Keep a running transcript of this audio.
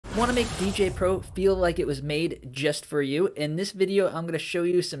Want to make Djay Pro feel like it was made just for you? In this video, I'm going to show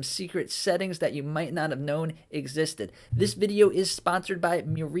you some secret settings that you might not have known existed. This video is sponsored by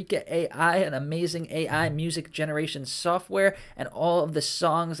Murika AI, an amazing AI music generation software, and all of the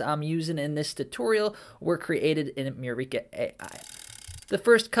songs I'm using in this tutorial were created in Murika AI. The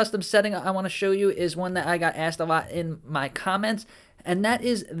first custom setting I want to show you is one that I got asked a lot in my comments, and that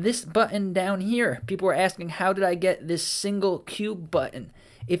is this button down here. People were asking, how did I get this single Q button?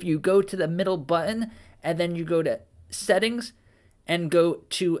 If you go to the middle button and then you go to settings and go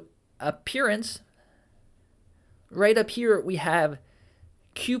to appearance, right up here we have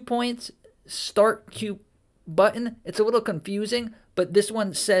Q points, start Q button. It's a little confusing, but this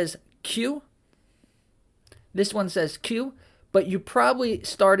one says Q. This one says Q, but you probably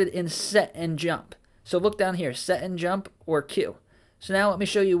started in set and jump. So look down here, set and jump or Q. So now let me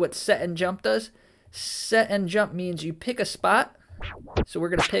show you what set and jump does. Set and jump means you pick a spot. So we're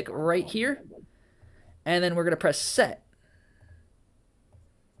going to pick right here, and then we're going to press set.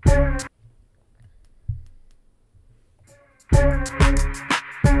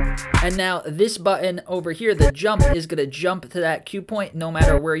 And now this button over here, the jump, is going to jump to that cue point no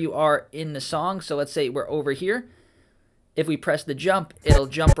matter where you are in the song. So let's say we're over here. If we press the jump, it'll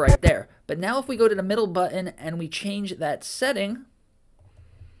jump right there. But now if we go to the middle button and we change that setting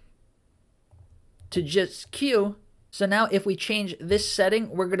to just cue, so now if we change this setting,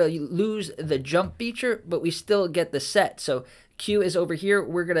 we're going to lose the jump feature, but we still get the set. So Q is over here.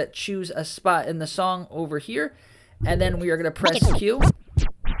 We're going to choose a spot in the song over here, and then we are going to press Q.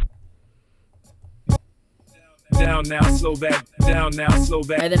 Down now, slow back. Down now, slow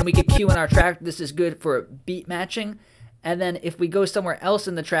back. And then we get Q in our track. This is good for beat matching. And then if we go somewhere else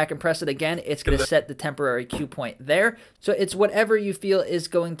in the track and press it again, it's going to set the temporary cue point there. So it's whatever you feel is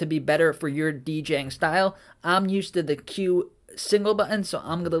going to be better for your DJing style. I'm used to the cue single button, so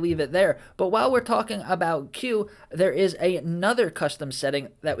I'm going to leave it there. But while we're talking about cue, there is another custom setting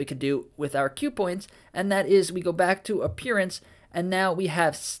that we could do with our cue points, and that is we go back to appearance, and now we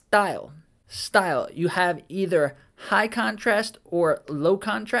have style. Style, you have either high contrast or low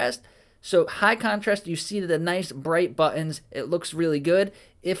contrast. So high contrast, you see the nice bright buttons. It looks really good.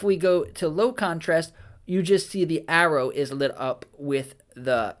 If we go to low contrast, you just see the arrow is lit up with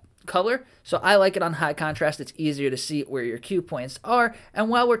the color. So I like it on high contrast. It's easier to see where your cue points are. And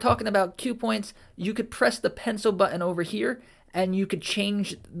while we're talking about cue points, you could press the pencil button over here and you could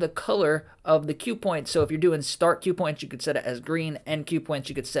change the color of the cue point. So if you're doing start cue points, you could set it as green, end cue points,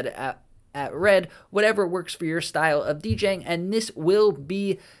 you could set it at red, whatever works for your style of DJing. And this will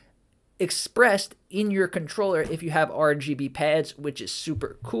be expressed in your controller if you have RGB pads, which is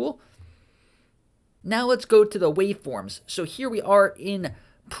super cool. Now let's go to the waveforms. So here we are in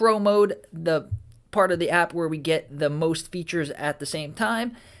Pro mode, the part of the app where we get the most features at the same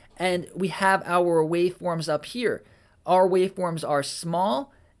time, and we have our waveforms up here. Our waveforms are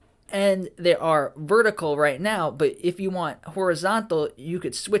small and they are vertical right now, but if you want horizontal, you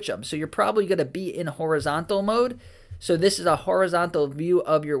could switch them. So you're probably going to be in horizontal mode. So this is a horizontal view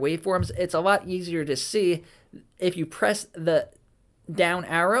of your waveforms. It's a lot easier to see. If you press the down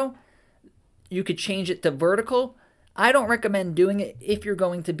arrow, you could change it to vertical. I don't recommend doing it if you're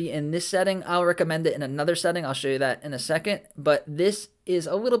going to be in this setting. I'll recommend it in another setting. I'll show you that in a second. But this is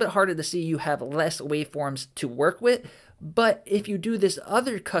a little bit harder to see. You have less waveforms to work with. But if you do this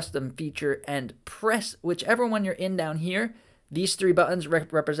other custom feature and press whichever one you're in down here, these three buttons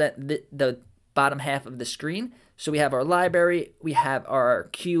represent the bottom half of the screen. So we have our library, we have our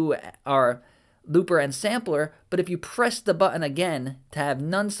cue, our looper and sampler, but if you press the button again to have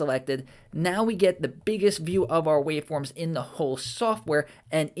none selected, now we get the biggest view of our waveforms in the whole software,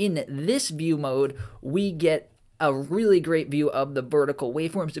 and in this view mode, we get a really great view of the vertical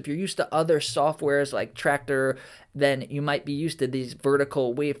waveforms. If you're used to other softwares like Tractor, then you might be used to these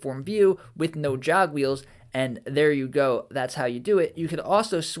vertical waveform view with no jog wheels, and there you go. That's how you do it. You could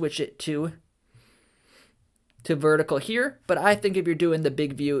also switch it to vertical here, but I think if you're doing the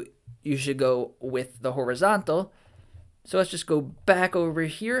big view, you should go with the horizontal. So let's just go back over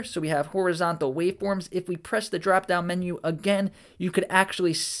here. So we have horizontal waveforms. If we press the drop down menu again, you could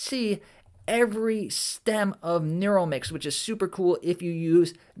actually see every stem of Neural Mix, which is super cool if you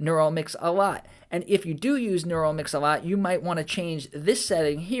use Neural Mix a lot. And if you do use Neural Mix a lot, you might want to change this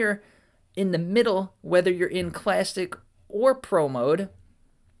setting here in the middle, whether you're in classic or pro mode.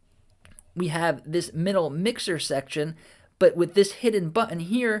 We have this middle mixer section, but with this hidden button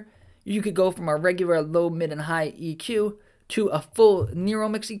here, you could go from a regular low, mid, and high EQ to a full Nero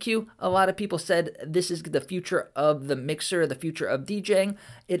Mix EQ. A lot of people said this is the future of the mixer, the future of DJing.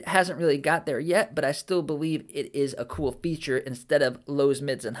 It hasn't really got there yet, but I still believe it is a cool feature. Instead of lows,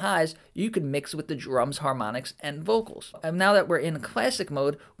 mids, and highs, you can mix with the drums, harmonics, and vocals. And now that we're in classic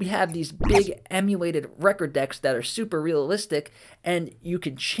mode, we have these big emulated record decks that are super realistic, and you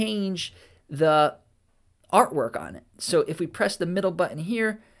can change the artwork on it. So if we press the middle button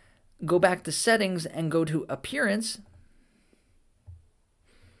here, go back to settings and go to appearance,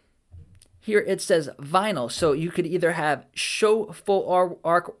 here it says vinyl. So you could either have show full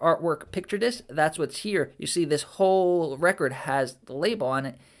artwork picture disc. That's what's here. You see this whole record has the label on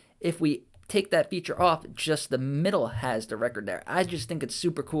it. If we take that feature off, just the middle has the record there. I just think it's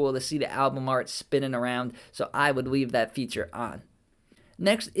super cool to see the album art spinning around. So I would leave that feature on.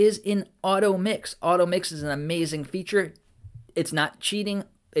 Next is in auto mix. Auto mix is an amazing feature. It's not cheating.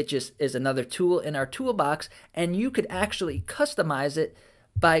 It just is another tool in our toolbox. And you could actually customize it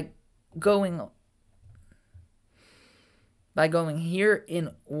by going here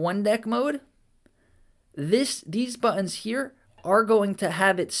in one deck mode. These buttons here are going to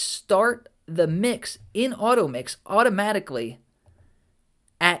have it start the mix in auto mix automatically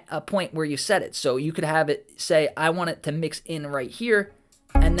at a point where you set it. So you could have it say, I want it to mix in right here,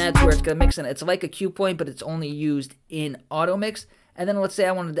 and that's where it's going to mix in. It's like a cue point, but it's only used in auto mix. And then let's say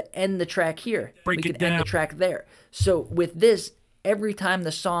I wanted to end the track here. We could end the track there. So with this, every time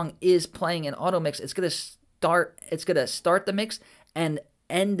the song is playing in auto mix, it's gonna start the mix and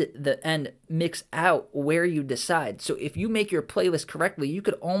end mix out where you decide. So if you make your playlist correctly, you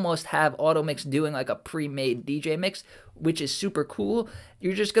could almost have auto mix doing like a pre-made DJ mix, which is super cool.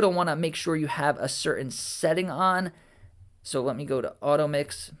 You're just gonna want to make sure you have a certain setting on. So let me go to auto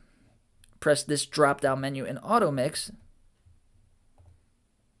mix, press this drop down menu in auto mix.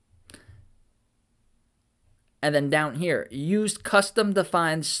 And then down here, use custom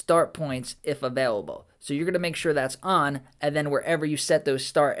defined start points if available. So you're going to make sure that's on, and then wherever you set those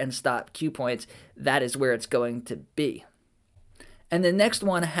start and stop cue points, that is where it's going to be. And the next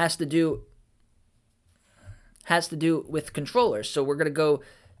one has to do with controllers. So we're going to go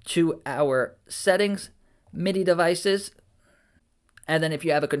to our settings, MIDI devices, and then if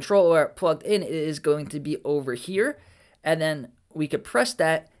you have a controller plugged in, it is going to be over here. And then we could press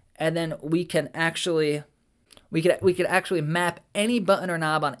that, and then we can actually we could actually map any button or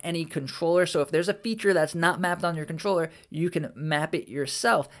knob on any controller. So if there's a feature that's not mapped on your controller, you can map it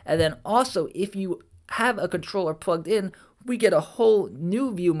yourself. And then also, if you have a controller plugged in, we get a whole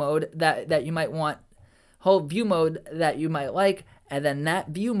new view mode that you might want, whole view mode that you might like. And then that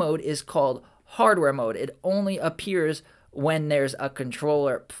view mode is called hardware mode. It only appears when there's a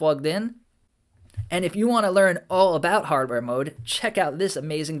controller plugged in. And if you want to learn all about hardware mode, check out this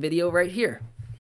amazing video right here.